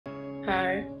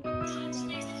Okay.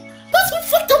 That's what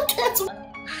fucked up cats.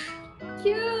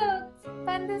 Cute.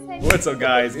 Fantasy. What's up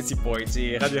guys, it's your boy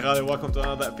G, Ghadi, welcome to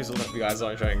another episode. Hope you guys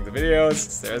are enjoying the videos.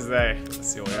 It's Thursday, let's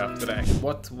see what we have today.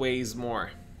 What weighs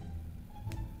more?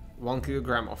 1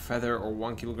 kilogram of feather or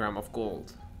 1 kilogram of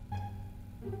gold?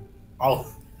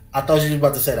 Oh, I thought you were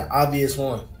about to say the obvious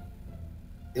one.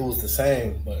 It was the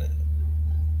same, but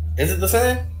is it the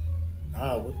same?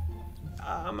 Nah,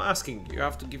 I'm asking, you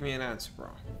have to give me an answer, bro.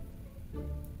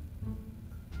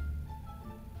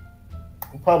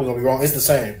 I'm probably gonna be wrong. It's the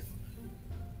same.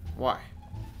 Why?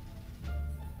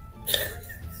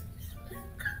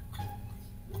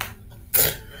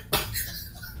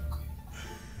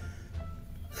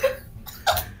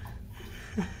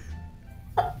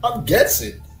 I'm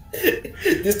guessing.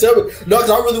 Just tell me. No, because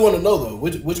I really want to know though.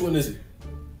 Which one is it?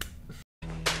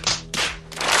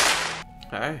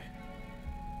 Hey.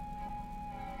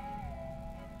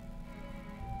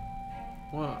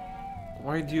 What?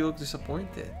 Why do you look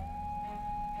disappointed?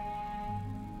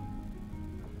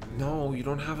 No, you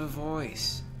don't have a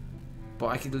voice. But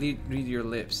I can read your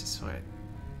lips, it's fine.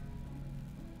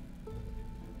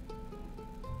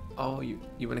 Oh, you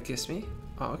wanna kiss me?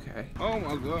 Oh, okay. Oh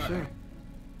my god. Sure.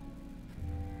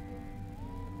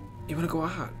 You wanna go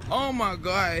out? Oh my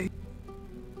god.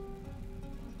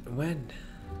 When?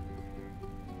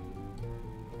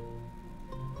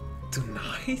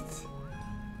 Tonight?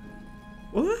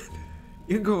 What?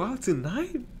 You can go out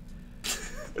tonight?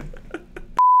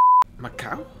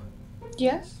 Macau?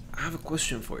 Yes. I have a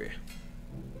question for you.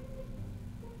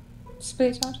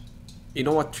 Spit out. You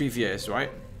know what trivia is, right?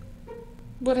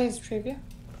 What is trivia?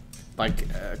 Like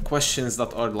questions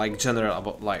that are like general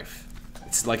about life.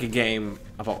 It's like a game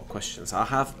about questions. I'll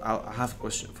have a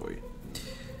question for you.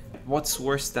 What's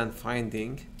worse than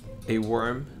finding a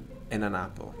worm in an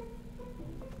apple?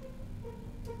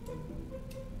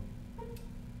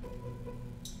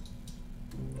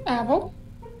 Apple.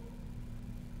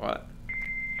 What?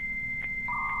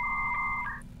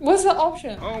 What's the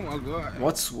option? Oh my god.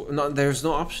 No? There's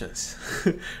no options.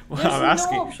 Well, There's I'm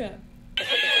asking. no option.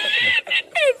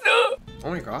 Oh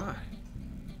my god.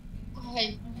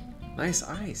 Hi, Nice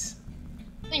eyes.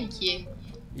 thank you.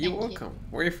 You're Thank you. welcome.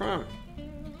 Where are you from?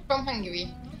 From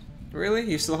Hungary. Really?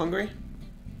 You still hungry?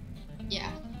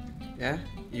 Yeah. Yeah?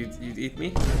 You'd eat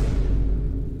me?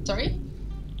 Sorry?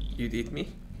 You'd eat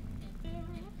me?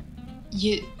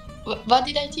 You. What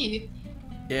did I do?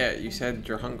 Yeah, you said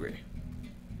you're hungry.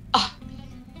 Ah.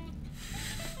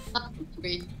 I'm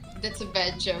hungry. That's a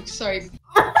bad joke. Sorry.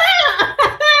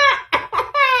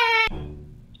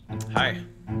 Hi.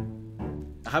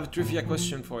 I have a trivia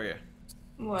question for you.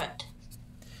 What?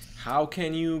 How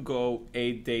can you go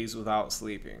 8 days without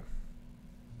sleeping?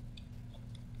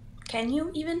 Can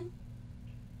you even?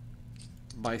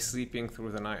 By sleeping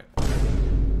through the night.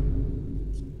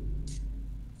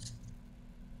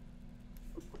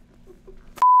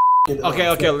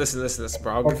 Okay, listen,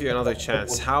 bro. I'll give you another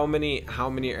chance. How many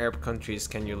Arab countries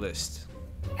can you list?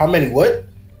 How many what?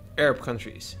 Arab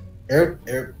countries. Arab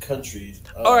countries.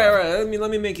 Alright, let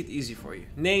me make it easy for you.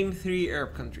 Name 3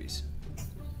 Arab countries.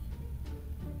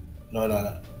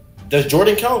 No. Does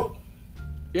Jordan count?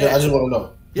 Yeah, I just want to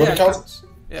know. Jordan counts?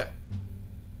 Yeah.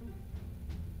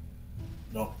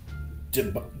 No.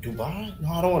 Dubai? No,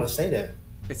 I don't want to say that.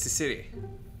 It's a city.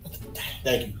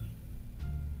 Thank you.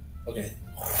 Okay.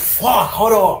 Fuck,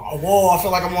 hold on. Whoa, I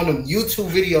feel like I'm on them YouTube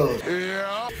videos.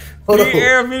 Yeah. Hold 3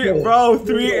 Arab videos, bro.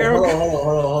 3 Arab.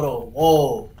 Hold on.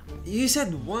 Whoa. You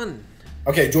said 1.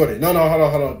 Okay, Jordan. No, hold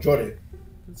on. Jordan.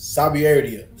 Saudi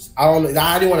Arabia. I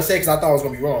didn't want to say it because I thought I was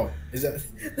going to be wrong. Is that...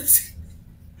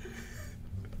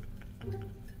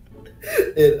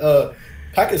 And,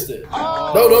 Pakistan.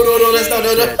 Oh, No, that's not.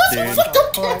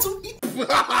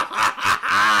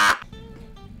 No.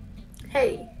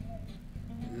 Hey.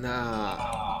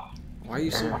 Nah. Why are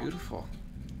you so beautiful?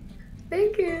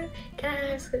 Thank you. Can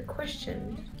I ask a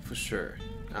question? For sure.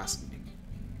 Ask me.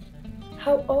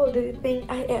 How old do you think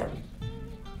I am?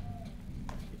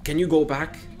 Can you go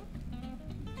back?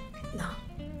 No.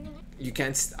 You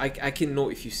can't. I can know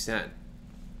if you stand.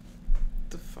 What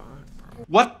the fuck, bro?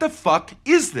 What the fuck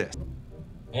is this?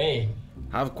 Hey.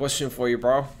 I have a question for you,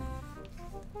 bro.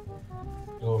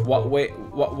 Yo,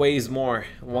 What weighs more?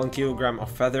 1 kilogram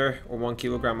of feather or 1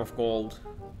 kilogram of gold?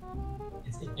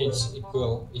 It's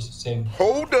equal. It's the same.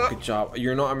 Hold up. Good job.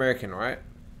 You're not American, right?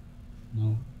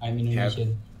 No, I'm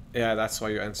Indonesian. Yeah, that's why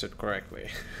you answered correctly.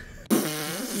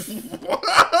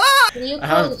 Can you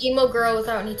call an emo girl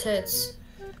without any tits?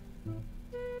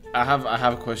 I have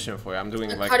a question for you. I'm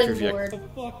doing like Cutting trivia. board.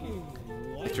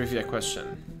 A trivia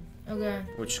question. Okay.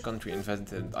 Which country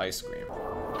invented ice cream?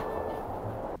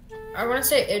 I want to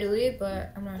say Italy,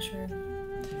 but I'm not sure.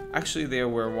 Actually, they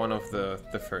were one of the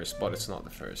first, but it's not the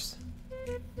first.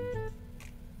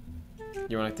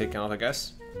 You want to take another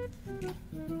guess?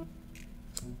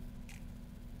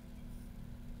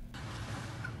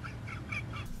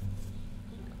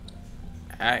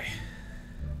 Hey.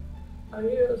 Are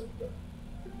you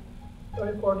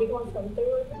recording on something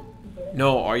right now?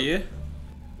 No, are you?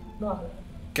 No.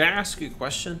 Can I ask you a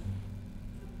question?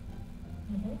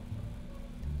 Mm-hmm.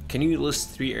 Can you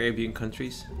list 3 Arabian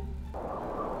countries?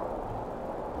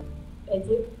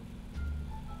 Egypt.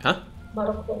 Huh?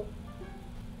 Morocco.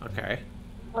 Okay.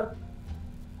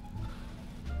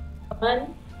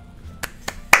 Oman.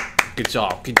 Good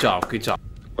job, good job, good job.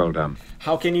 Well done.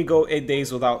 How can you go 8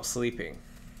 days without sleeping?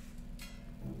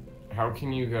 How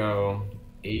can you go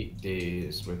 8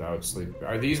 days without sleep?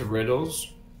 Are these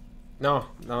riddles? No,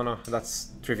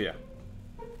 that's trivia.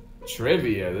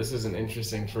 Trivia. This is an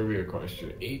interesting trivia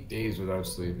question. 8 days without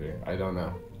sleeping. I don't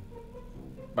know.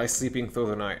 By sleeping through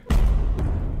the night.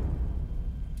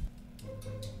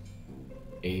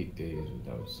 8 days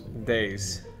without sleep.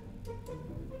 Days.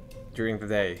 During the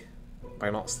day.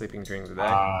 By not sleeping during the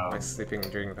day. By sleeping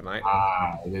during the night.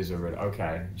 It is a riddle.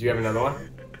 Okay. Do you have another one?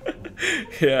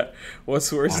 Yeah.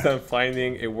 What's worse than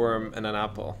finding a worm in an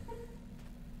apple?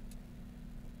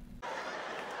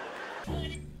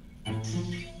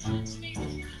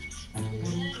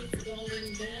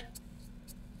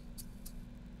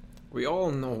 We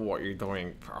all know what you're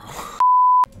doing, bro.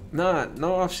 Nah,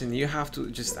 no option. You have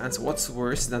to just answer. What's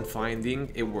worse than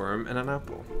finding a worm in an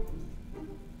apple?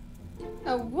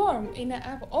 A worm in an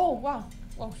apple. Oh wow.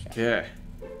 Oh shit.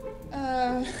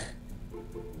 Yeah.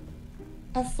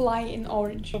 A fly in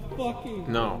orange.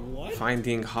 No.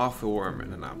 Finding half a worm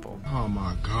in an apple. Oh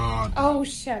my god. Oh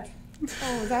shit.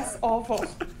 Oh, that's awful.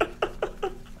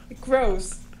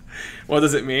 Gross. What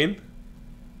does it mean?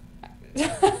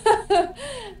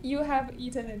 You have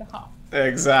eaten it half.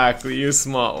 Exactly, you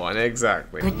smart one,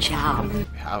 exactly. Good job. We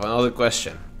have another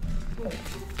question.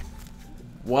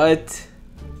 What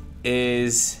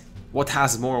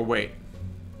has more weight?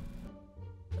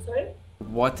 Sorry?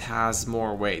 What has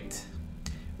more weight?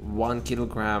 1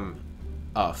 kilogram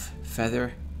of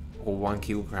feather or 1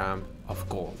 kilogram of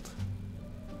gold?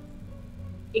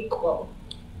 Equal.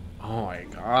 Oh my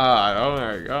god, oh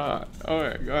my god, oh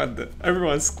my god,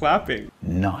 everyone's clapping.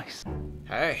 Nice.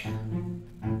 Hey.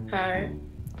 Hi.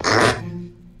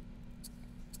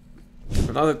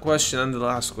 Another question and the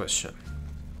last question.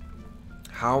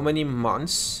 How many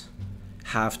months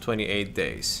have 28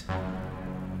 days?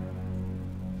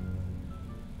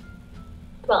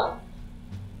 12.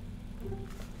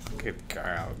 Good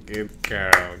girl, good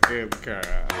girl, good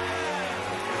girl.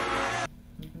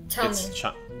 Tell It's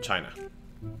me. China.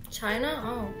 China?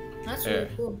 Oh, that's really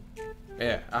cool.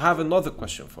 Yeah, I have another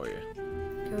question for you.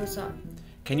 Okay, what's up?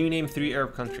 Can you name 3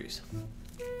 Arab countries?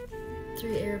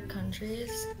 3 Arab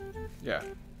countries? Yeah.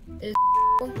 Is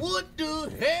What the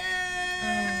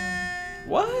hell?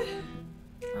 What?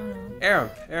 I don't know.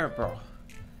 Arab, bro.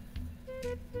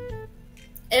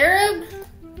 Arab?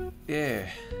 Yeah.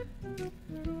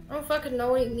 I don't fucking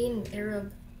know what you mean,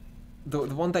 Arab. The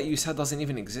one that you said doesn't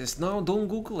even exist. No, don't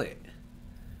Google it.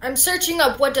 I'm searching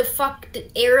up what the fuck the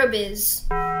Arab is.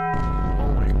 Oh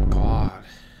my god.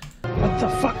 What the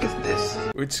fuck is this?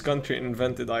 Which country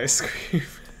invented ice cream?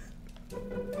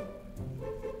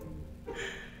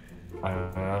 I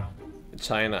don't know.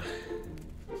 China.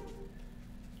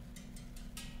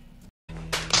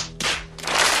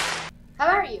 How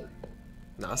are you?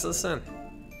 Nasılsın?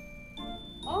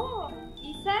 Oh,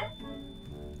 İsa?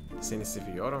 Seni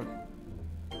seviyorum.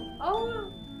 Oh,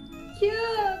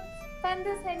 cute. Ben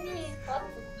de seni.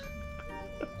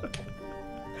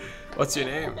 What's your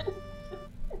name?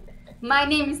 My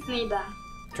name is Nida.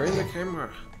 Turn the camera.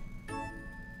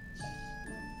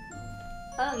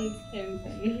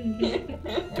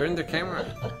 Turn the camera.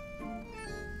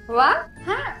 What?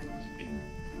 Huh?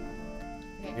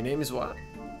 Your name is what?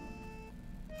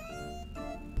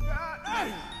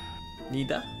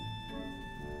 Nida?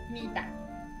 Nida.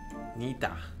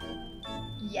 Nita.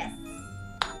 Yes.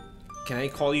 Can I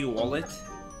call you Wallet?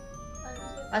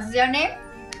 What's your name?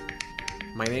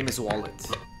 My name is Wallet.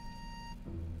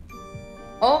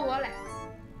 Oh, Wallet.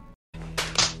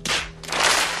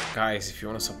 Guys, if you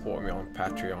want to support me on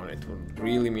Patreon, it would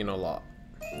really mean a lot.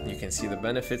 You can see the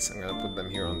benefits. I'm gonna put them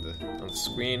here on the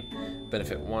screen.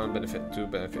 Benefit 1, benefit 2,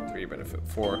 benefit 3, benefit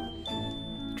 4.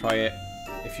 Try it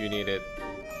if you need it.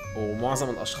 ومعظم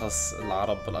الاشخاص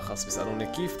العرب بالاخص بيسالوني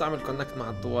كيف تعمل كونكت مع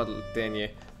الدول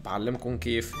الثانيه. بعلمكم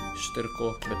كيف.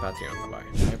 اشتركوا بالباتريون تبعي.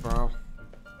 Hey bro.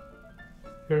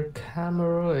 Your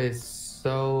camera is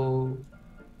so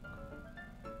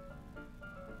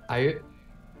Are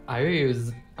you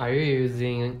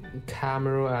using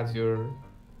camera as your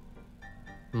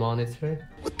monitor?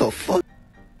 What the fuck?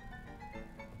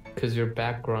 Cause your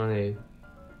background is.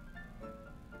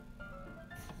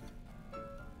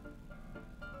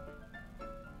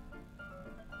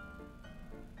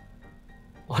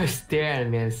 Why stare at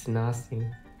me? It's nothing.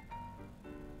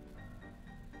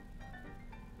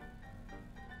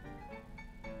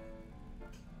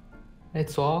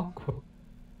 It's awkward.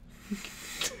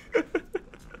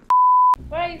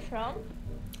 Where are you from?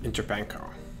 In Japan,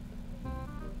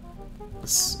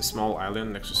 it's a small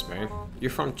island next to Spain.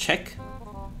 You're from Czech?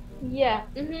 Yeah.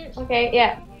 Okay.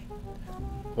 Yeah.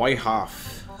 Why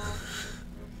half?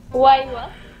 Why what?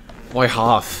 Why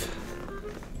half?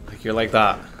 Like you're like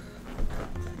that.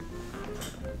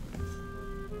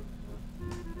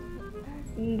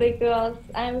 Because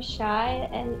I'm shy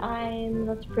and I'm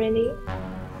not pretty.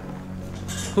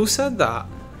 Who said that?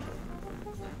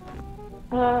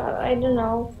 I don't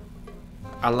know.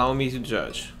 Allow me to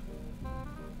judge.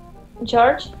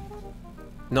 George?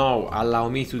 No, allow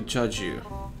me to judge you.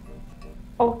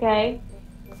 Okay.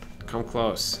 Come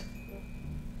close.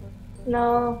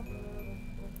 No.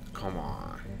 Come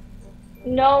on.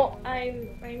 No,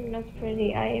 I'm not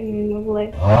pretty. I am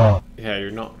ugly. Yeah,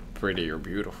 you're not pretty, you're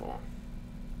beautiful.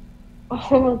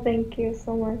 Oh, thank you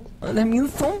so much.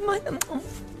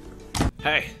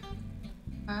 Hey,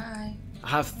 Hi. I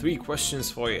have 3 questions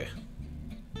for you.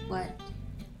 What?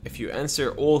 If you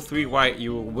answer all 3 right,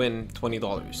 you will win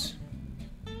 $20.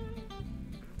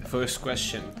 The first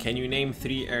question, can you name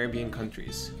 3 Arabian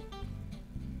countries?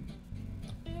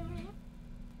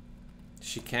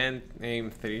 She can't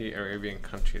name 3 Arabian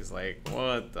countries, like,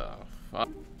 what the fuck?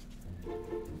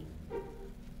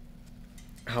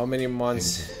 How many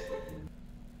months?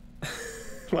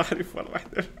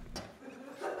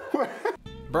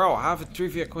 Bro, I have a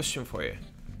trivia question for you.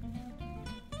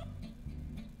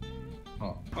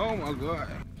 Oh my god.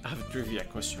 I have a trivia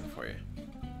question for you.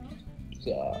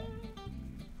 Yeah.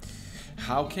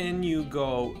 How can you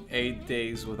go 8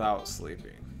 days without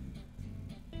sleeping?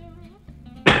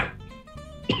 I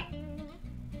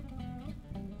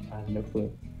have no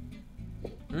clue.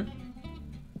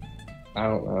 I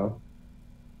don't know.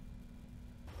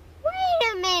 Wait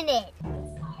a minute!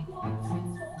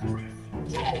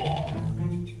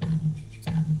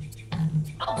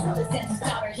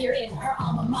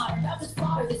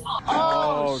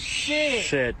 Oh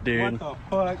shit, dude. What the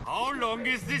fuck? How long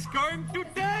is this going to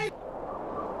take?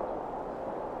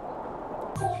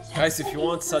 Guys, if you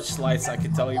want such slides, I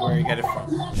can tell you where you get it from.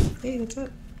 Hey, what's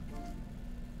up?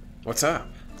 What's up?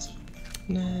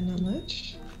 Nah, not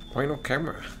much. Why no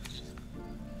camera?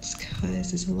 It's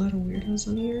cause there's a lot of weirdos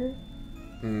on here.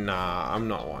 Nah, I'm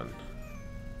not one.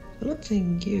 I'm not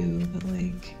saying you, but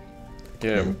like...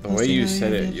 Yeah, the way you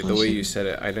said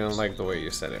it, I didn't like the way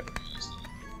you said it.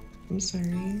 I'm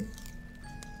sorry.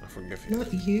 I forgive you.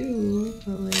 Not you,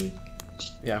 but like...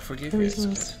 Yeah, I forgive you.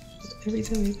 Every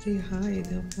time I say hi,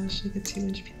 they'll flash like a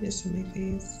 2-inch penis in my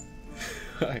face.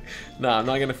 Nah, I'm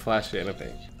not gonna flash you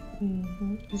anything.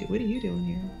 What are you doing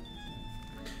here?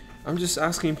 I'm just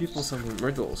asking people some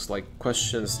riddles, like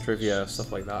questions, trivia,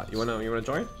 stuff like that. You wanna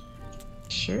join?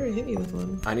 Sure, hit me with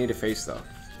one. I need a face though.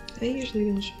 I usually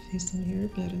don't show face on here,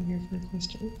 but I'm here for a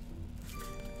question.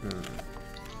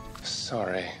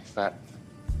 Sorry, but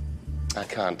I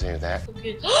can't do that.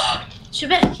 Okay.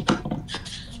 Shebek!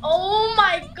 Oh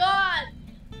my god!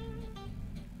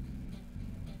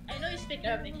 I know you speak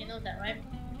Arabic, you know that, right?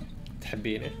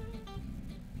 تحبيني؟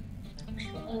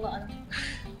 والله أنا.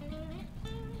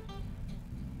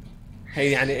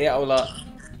 هي يعني ايه او لا؟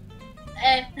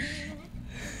 ايه.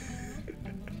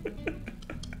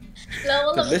 لا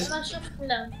والله ليش؟ بس ما شوف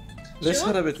لا. ليش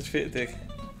هربت رفيقتك؟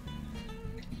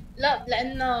 لا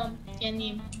لأنه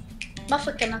يعني ما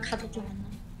فكر إنك حتطلع لنا.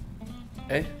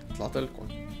 ايه طلعت لكم.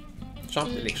 شو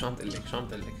عم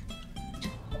تقلك؟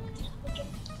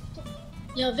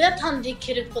 Jag vet han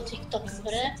dyker upp på TikTok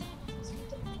för det.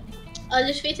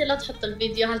 قالش فيتي لا تحط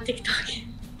الفيديو على التيك توك.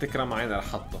 تكرم عيني رح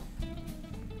احطه.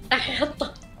 رح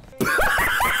يحطه.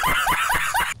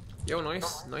 Yo,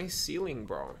 nice ceiling,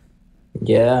 bro.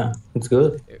 Yeah, it's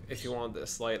good. If you want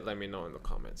this light, let me know in the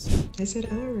comments. I said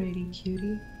alrighty,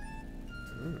 cutie.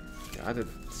 I added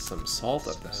some salt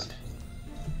at that.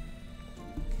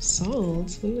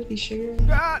 Salt? Wouldn't it be sugar?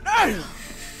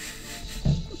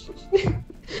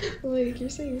 Like,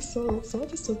 you're saying salt. Salt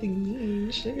is something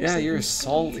mean. Sugar Yeah, you're sweet.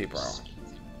 salty, bro.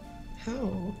 How?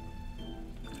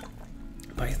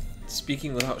 By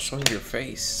speaking without showing your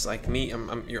face, like me,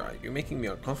 you're making me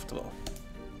uncomfortable.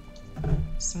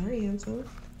 Sorry, Ansel.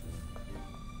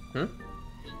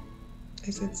 I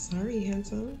said sorry,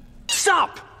 handsome.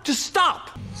 Stop! Just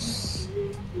stop!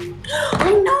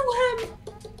 I know him!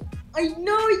 I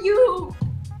know you!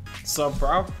 What's up,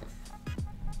 bro?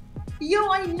 Yo,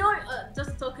 I know.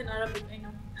 Just talking Arabic, I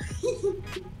know.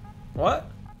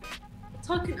 What?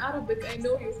 Talking Arabic, I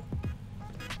know you.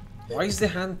 Why is the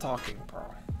hand talking, bro?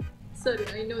 Sorry,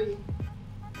 I know you.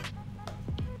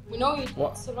 We know you.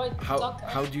 What? It's the right How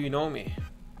TikToker. do you know me?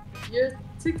 You're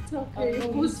TikToker. I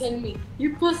know you send me.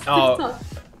 You post Oh. TikTok.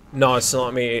 No, it's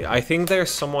not me. I think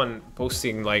there's someone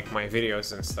posting like my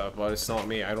videos and stuff, but it's not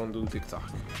me. I don't do TikTok.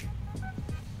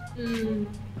 We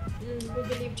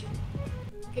believed you.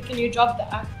 Okay, can you drop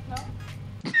the act now?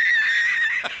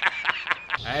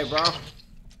 Hey, bro.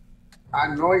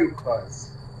 I know you,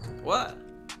 cuz. What?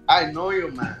 I know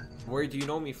you, man. Where do you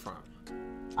know me from?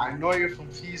 I know you from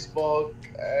Facebook,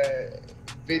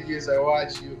 videos I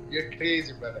watch you. You're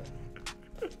crazy, brother.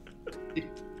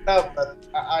 But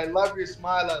I love your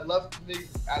smile. I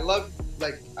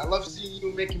love seeing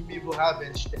you making people happy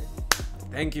and shit.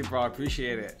 Thank you, bro. I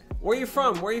appreciate it. Where you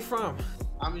from? Where you from?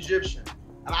 I'm Egyptian.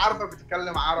 أنا عارفك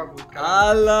بتتكلم عربي.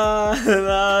 هلا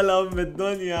هلا أم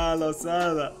الدنيا أهلا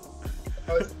وسهلا.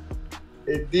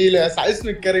 اديلي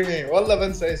اسمك كريم ايه؟ والله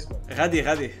بنسى اسمك.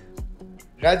 غادي.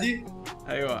 غادي؟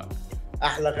 ايوه.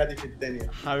 احلى غادي في الدنيا.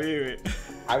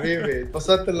 حبيبي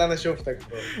اتبسطت اللي انا شفتك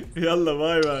برو. يلا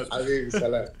باي مان. حبيبي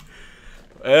سلام.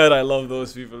 And I love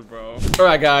those people, bro.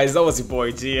 Alright guys, that was your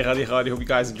boy G, Ghali. Hope you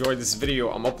guys enjoyed this video.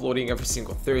 I'm uploading every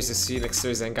single Thursday. See you next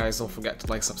Thursday. And guys, don't forget to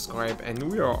like, subscribe. And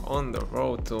we are on the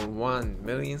road to 1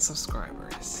 million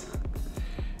subscribers.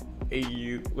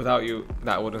 Without you,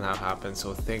 that wouldn't have happened.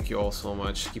 So thank you all so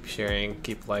much. Keep sharing,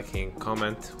 keep liking,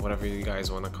 comment. Whatever you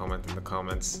guys want to comment in the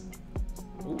comments.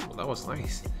 Ooh, that was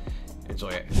nice. Enjoy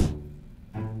it.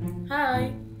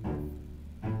 Hi.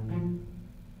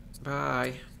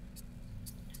 Bye.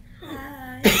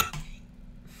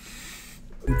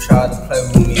 You try to play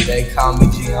with me, they call me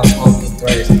G, I'm smoking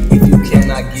threats. If you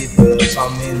cannot get the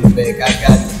I'm in the back, I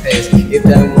got the pass. If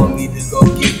they want me to go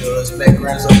get the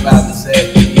backgrounds